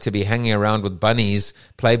guy wanted to be hanging around with bunnies,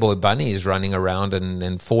 Playboy bunnies running around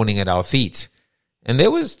and fawning at our feet. And there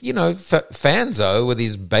was, Fanzo with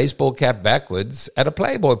his baseball cap backwards at a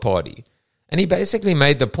Playboy party. And he basically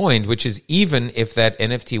made the point, which is even if that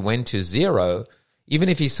NFT went to zero, even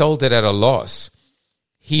if he sold it at a loss,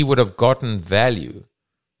 he would have gotten value.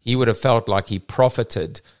 He would have felt like he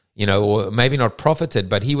profited, or maybe not profited,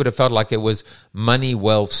 but he would have felt like it was money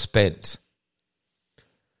well spent.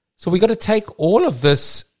 So we got to take all of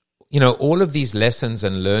this, all of these lessons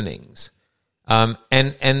and learnings. And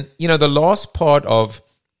the last part of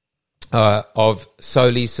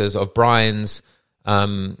Solis's, of Brian's,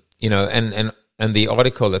 and the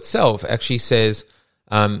article itself actually says,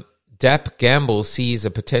 Dap Gamble sees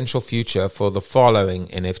a potential future for the following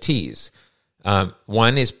NFTs.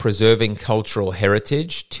 One is preserving cultural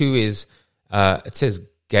heritage. Two is, it says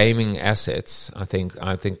gaming assets. I think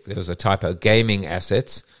there was a typo, gaming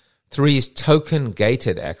assets. Three is token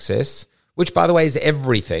gated access, which by the way is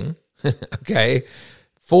everything. Okay.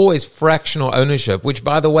 4 is fractional ownership, which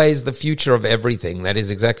by the way is the future of everything. That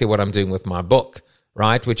is exactly what I'm doing with my book,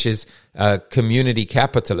 right? Which is community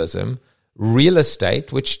capitalism, real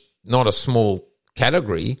estate, which not a small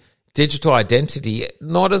category, digital identity,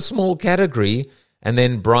 not a small category, and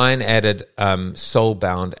then Brian added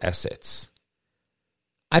soul-bound assets.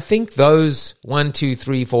 I think those 1, 2,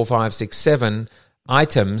 3, 4, 5, 6, 7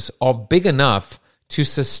 items are big enough to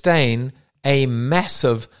sustain a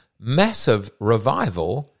massive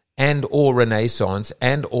revival and or renaissance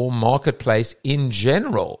and or marketplace in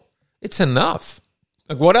general. It's enough.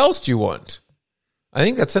 Like, what else do you want? I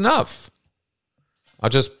think that's enough. I'll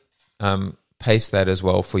just paste that as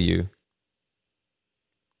well for you.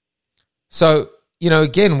 So,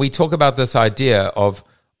 again, we talk about this idea of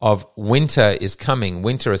winter is coming,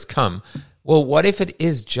 winter has come. Well, what if it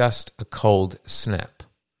is just a cold snap?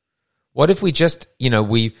 What if we just,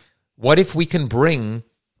 what if we can bring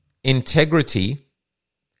integrity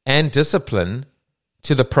and discipline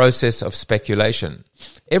to the process of speculation?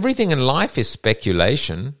 Everything in life is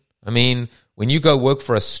speculation. I mean, when you go work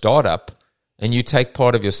for a startup and you take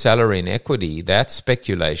part of your salary in equity, that's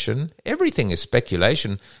speculation. Everything is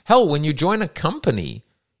speculation. Hell, when you join a company,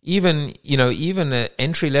 even an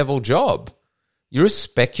entry-level job, you're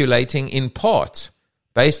speculating in part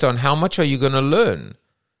based on how much are you going to learn?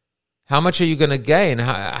 How much are you going to gain?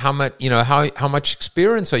 How much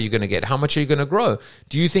experience are you going to get? How much are you going to grow?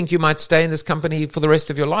 Do you think you might stay in this company for the rest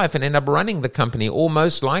of your life and end up running the company? Or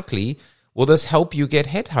most likely, will this help you get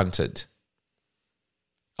headhunted?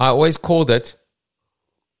 I always called it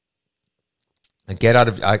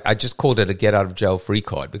I just called it a get out of jail free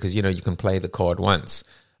card because, you can play the card once.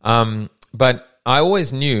 But I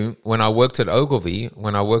always knew when I worked at Ogilvy,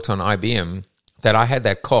 when I worked on IBM, that I had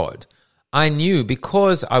that card. I knew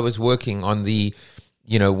because I was working on the,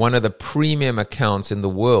 one of the premium accounts in the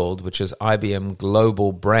world, which is IBM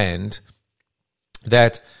Global Brand,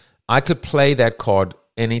 that I could play that card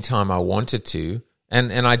anytime I wanted to.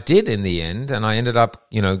 And I did in the end. And I ended up,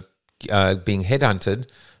 being headhunted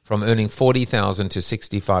from earning $40,000 to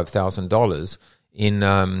 $65,000 in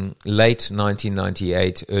late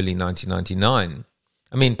 1998, early 1999.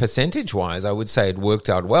 I mean, percentage-wise, I would say it worked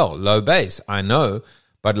out well. Low base, I know,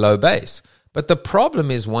 but low base. But the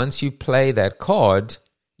problem is once you play that card,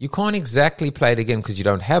 you can't exactly play it again because you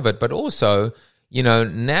don't have it. But also,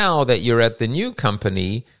 now that you're at the new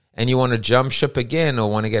company and you want to jump ship again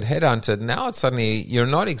or want to get headhunted, now it's suddenly you're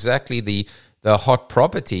not exactly the hot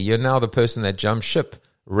property. You're now the person that jumps ship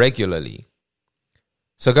regularly.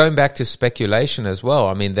 So going back to speculation as well,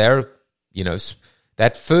 I mean, that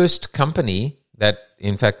first company that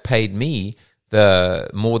in fact paid me the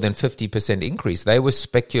more than 50% increase, they were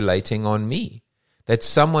speculating on me. That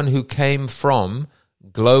someone who came from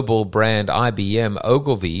global brand IBM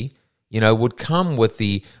Ogilvy, would come with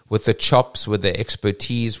the chops, with the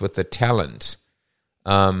expertise, with the talent,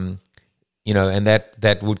 and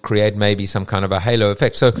that would create maybe some kind of a halo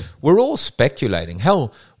effect. So we're all speculating.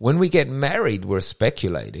 Hell, when we get married, we're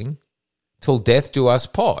speculating till death do us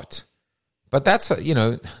part. But that's,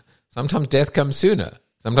 sometimes death comes sooner.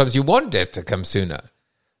 Sometimes you want death to come sooner.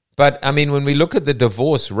 But, I mean, when we look at the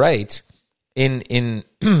divorce rate in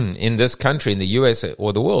in this country, in the US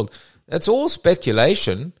or the world, that's all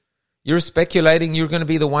speculation. You're speculating you're going to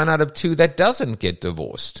be the 1 out of 2 that doesn't get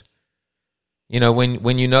divorced.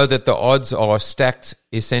 When you know that the odds are stacked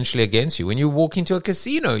essentially against you. When you walk into a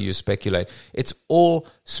casino, you speculate. It's all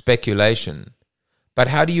speculation. But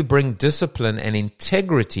how do you bring discipline and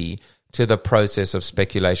integrity to the process of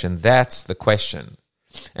speculation? That's the question.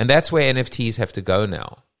 And that's where NFTs have to go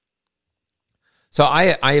now. So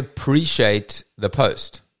I appreciate the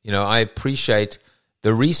post. I appreciate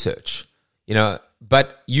the research.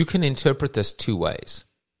 But you can interpret this 2 ways,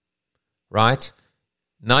 right?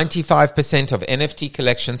 95% of NFT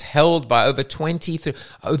collections held by over 23...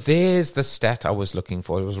 Oh, there's the stat I was looking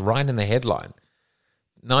for. It was right in the headline.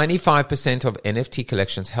 95% of NFT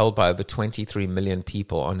collections held by over 23 million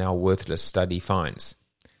people are now worthless, study finds.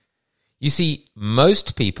 You see,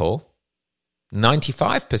 most people,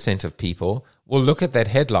 95% of people, will look at that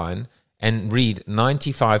headline and read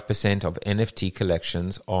 95% of NFT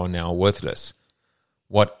collections are now worthless.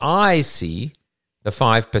 What I see, the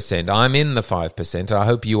 5%, I'm in the 5%, and I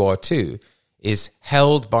hope you are too, is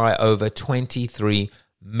held by over 23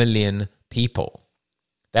 million people.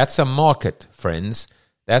 That's a market, friends.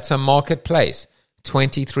 That's a marketplace.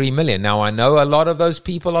 23 million. Now, I know a lot of those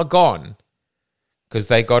people are gone because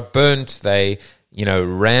they got burnt. They,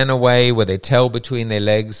 ran away with their tail between their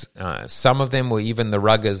legs. Some of them were even the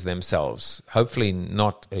ruggers themselves. Hopefully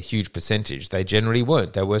not a huge percentage. They generally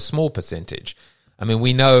weren't. They were a small percentage. I mean,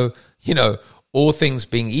 we know, all things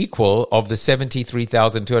being equal, of the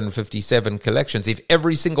 73,257 collections, if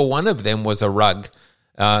every single one of them was a rug,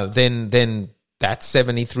 then that's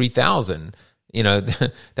 73,000.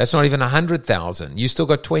 That's not even 100,000. You still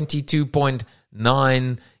got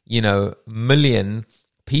 22.9, million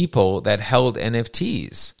people that held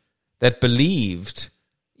NFTs, that believed,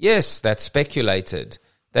 yes, that speculated,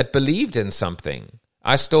 that believed in something.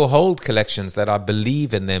 I still hold collections that I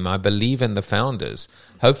believe in them. I believe in the founders.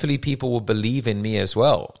 Hopefully people will believe in me as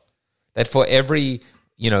well. That for every,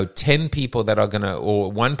 10 people that are going to,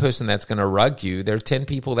 or one person that's going to rug you, there are 10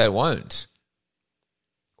 people that won't.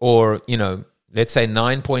 Or, let's say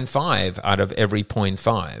 9.5 out of every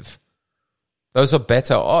 0.5. Those are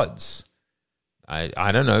better odds.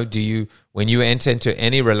 I don't know, when you enter into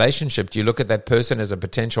any relationship, do you look at that person as a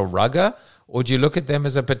potential rugger, or do you look at them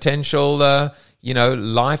as a potential,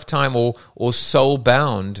 lifetime or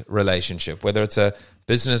soul-bound relationship, whether it's a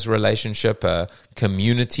business relationship, a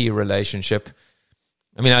community relationship?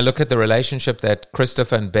 I mean, I look at the relationship that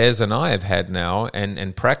Christopher and Bez and I have had now,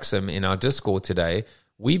 and Praxim in our Discord today.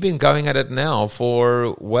 We've been going at it now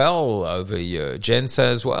for well over a year. Jensa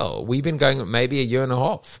as well. We've been going maybe a year and a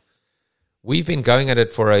half. We've been going at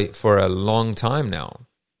it for a long time now.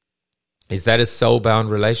 Is that a soul-bound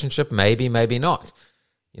relationship? Maybe, maybe not.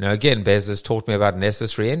 Again, Bez has taught me about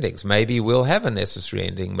necessary endings. Maybe we'll have a necessary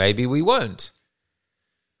ending. Maybe we won't.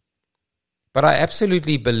 But I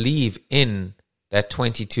absolutely believe in that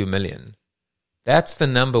 22 million. That's the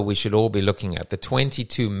number we should all be looking at, the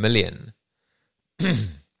 22 million.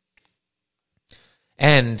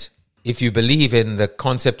 And if you believe in the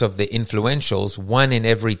concept of the influentials, 1 in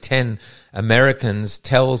every 10 Americans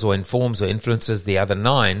tells or informs or influences the other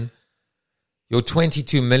 9, your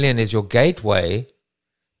 22 million is your gateway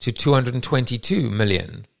to 222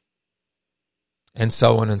 million, and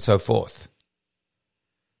so on and so forth.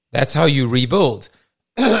 That's how you rebuild.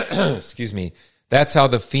 Excuse me. That's how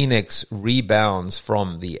the phoenix rebounds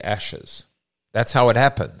from the ashes. That's how it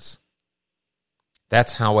happens.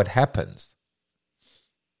 That's how it happens.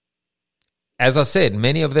 As I said,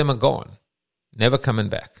 many of them are gone, never coming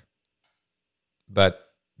back.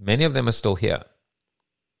 But many of them are still here.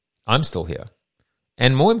 I'm still here.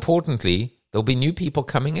 And more importantly, there'll be new people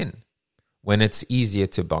coming in when it's easier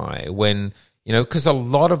to buy, when, because a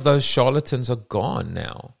lot of those charlatans are gone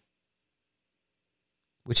now,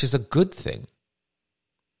 which is a good thing.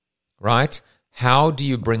 right? How do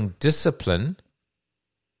you bring discipline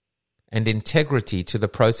and integrity to the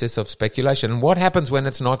process of speculation? And what happens when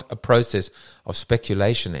it's not a process of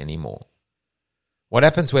speculation anymore? What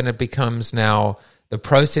happens when it becomes now the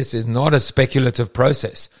process is not a speculative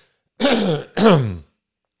process? The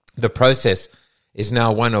process is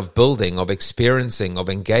now one of building, of experiencing, of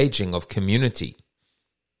engaging, of community.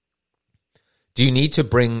 Do you need to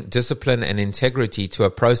bring discipline and integrity to a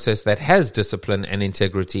process that has discipline and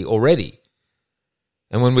integrity already?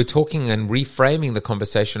 And when we're talking and reframing the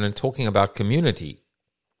conversation and talking about community,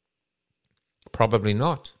 probably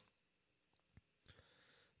not.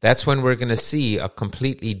 That's when we're going to see a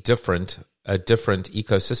completely different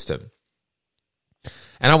ecosystem.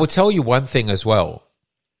 And I will tell you one thing as well.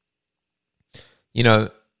 You know,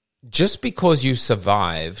 just because you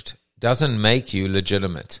survived doesn't make you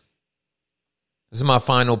legitimate. This is my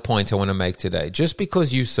final point I want to make today. Just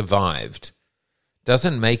because you survived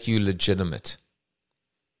doesn't make you legitimate.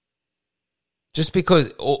 Just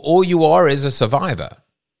because all you are is a survivor.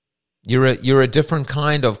 You're a different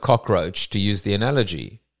kind of cockroach, to use the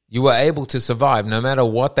analogy. You were able to survive no matter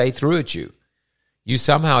what they threw at you. You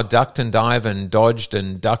somehow ducked and dived and dodged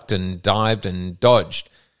and ducked and dived and dodged,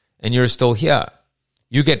 and you're still here.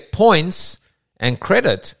 You get points and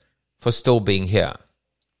credit for still being here.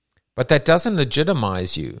 But that doesn't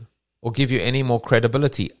legitimize you or give you any more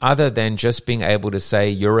credibility other than just being able to say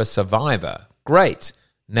you're a survivor. Great.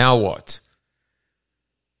 Now what?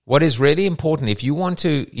 What is really important, if you want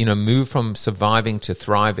to, move from surviving to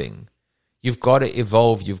thriving, you've got to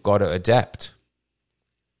evolve, you've got to adapt.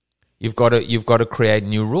 You've got to create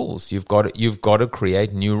new rules. You've got to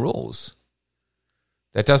create new rules.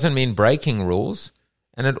 That doesn't mean breaking rules,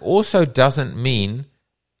 and it also doesn't mean,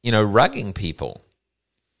 rugging people.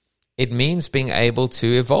 It means being able to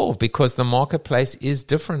evolve because the marketplace is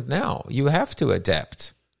different now. You have to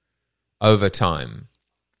adapt over time.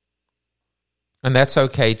 And that's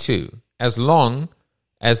okay too, as long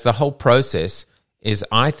as the whole process is,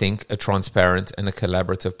 I think, a transparent and a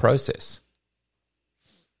collaborative process.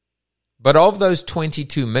 But of those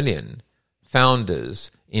 22 million founders,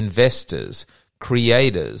 investors,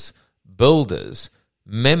 creators, builders,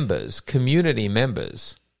 members, community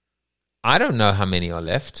members, I don't know how many are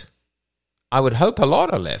left. I would hope a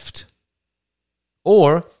lot are left.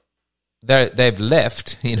 Or they've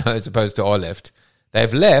left, as opposed to are left.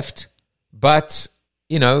 They've left, but,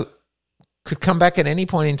 could come back at any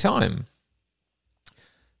point in time.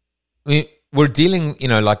 We're dealing,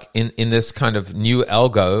 like in this kind of new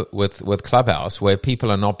algo with Clubhouse where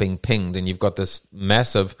people are not being pinged, and you've got this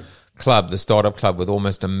massive club, the startup club with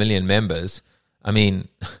almost 1 million members. I mean,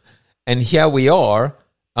 and here we are,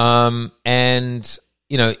 and,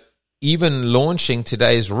 even launching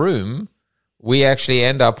today's room, we actually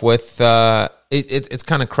end up with, it's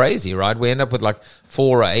kind of crazy, right? We end up with like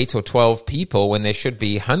 4 or 8 or 12 people when there should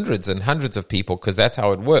be hundreds and hundreds of people, because that's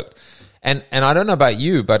how it worked. And I don't know about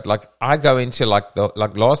you, but like I go into like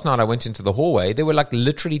last night I went into the hallway, there were like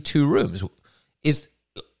literally 2 rooms. Is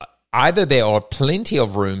either there are plenty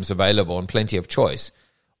of rooms available and plenty of choice,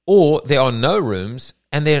 or there are no rooms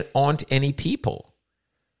and there aren't any people.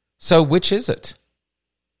 So which is it?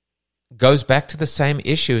 Goes back to the same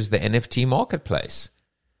issue as the NFT marketplace.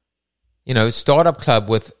 Startup club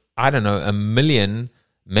with, 1 million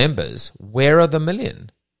members. Where are the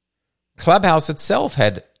million? Clubhouse itself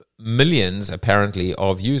had millions, apparently,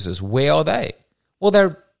 of users. Where are they? Well,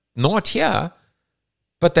 they're not here,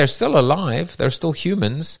 but they're still alive. They're still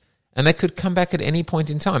humans, and they could come back at any point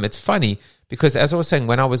in time. It's funny because, as I was saying,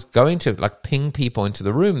 when I was going to like ping people into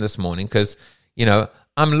the room this morning, because,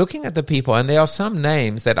 I'm looking at the people, and there are some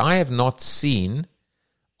names that I have not seen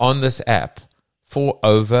on this app for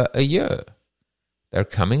over a year. They're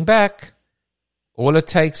coming back. All it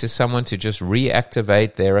takes is someone to just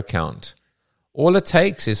reactivate their account. All it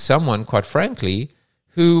takes is someone, quite frankly,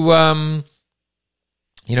 who,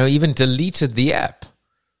 even deleted the app.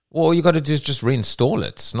 Well, all you got to do is just reinstall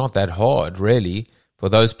it. It's not that hard, really, for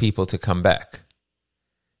those people to come back.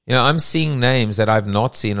 I'm seeing names that I've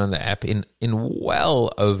not seen on the app in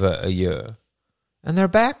well over a year. And they're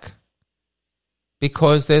back.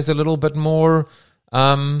 Because there's a little bit more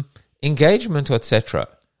engagement, etc.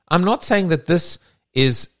 I'm not saying that this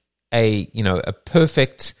is a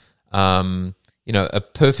perfect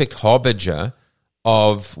harbinger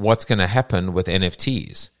of what's going to happen with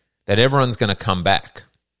NFTs, that everyone's going to come back.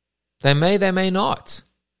 They may not.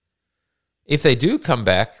 If they do come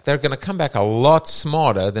back, they're going to come back a lot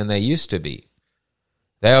smarter than they used to be.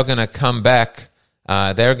 They are going to come back.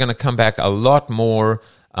 They're going to come back a lot more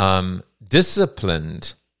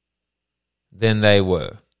disciplined than they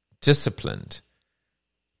were. Disciplined.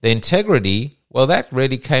 The integrity, well, that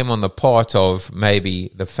really came on the part of maybe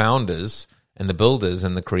the founders and the builders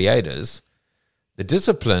and the creators. The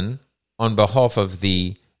discipline on behalf of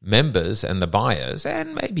the members and the buyers,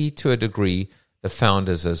 and maybe to a degree the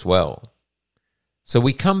founders as well. So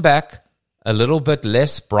we come back a little bit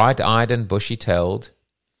less bright-eyed and bushy-tailed,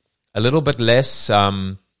 a little bit less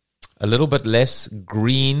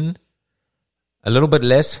green, a little bit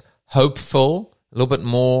less hopeful, a little bit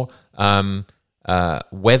more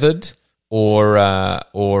weathered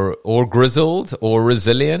or grizzled or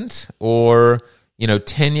resilient or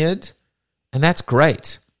tenured, and that's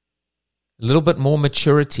great. A little bit more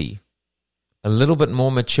maturity, a little bit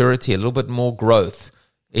more growth.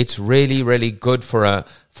 It's really, really good for a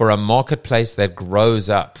marketplace that grows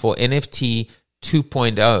up. For NFT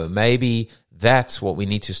 2.0, maybe that's what we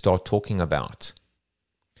need to start talking about.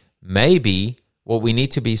 Maybe what we need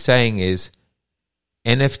to be saying is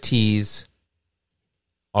NFTs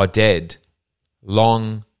are dead.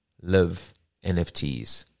 Long live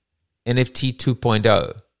NFTs. NFT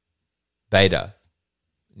 2.0, beta.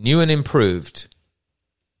 New and improved.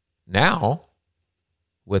 Now,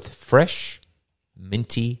 with fresh,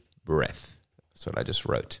 minty breath. That's what I just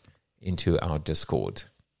wrote into our Discord.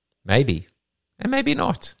 Maybe, and maybe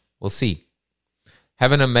not. We'll see.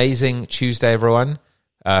 Have an amazing Tuesday, everyone.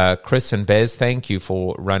 Chris and Bez, thank you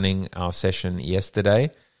for running our session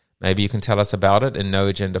yesterday. Maybe you can tell us about it in No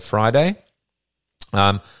Agenda Friday.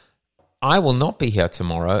 I will not be here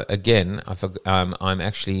tomorrow. Again, I'm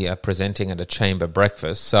actually presenting at a chamber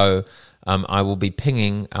breakfast, so I will be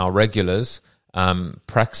pinging our regulars,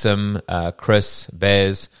 Praxim, Chris,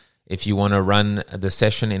 Bez. If you want to run the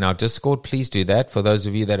session in our Discord, please do that. For those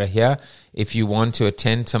of you that are here, if you want to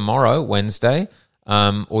attend tomorrow, Wednesday,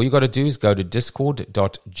 all you got to do is go to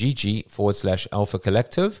discord.gg/Alpha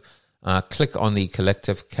Collective, click on the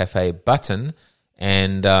Collective Cafe button,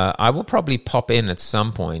 and I will probably pop in at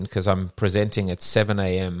some point because I'm presenting at 7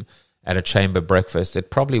 a.m. at a chamber breakfast.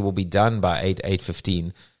 It probably will be done by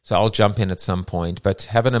 8:15, so I'll jump in at some point. But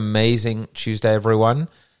have an amazing Tuesday, everyone,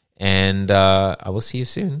 and I will see you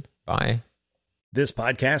soon. Bye. This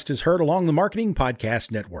podcast is heard along the Marketing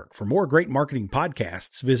Podcast Network. For more great marketing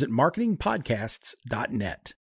podcasts, visit marketingpodcasts.net.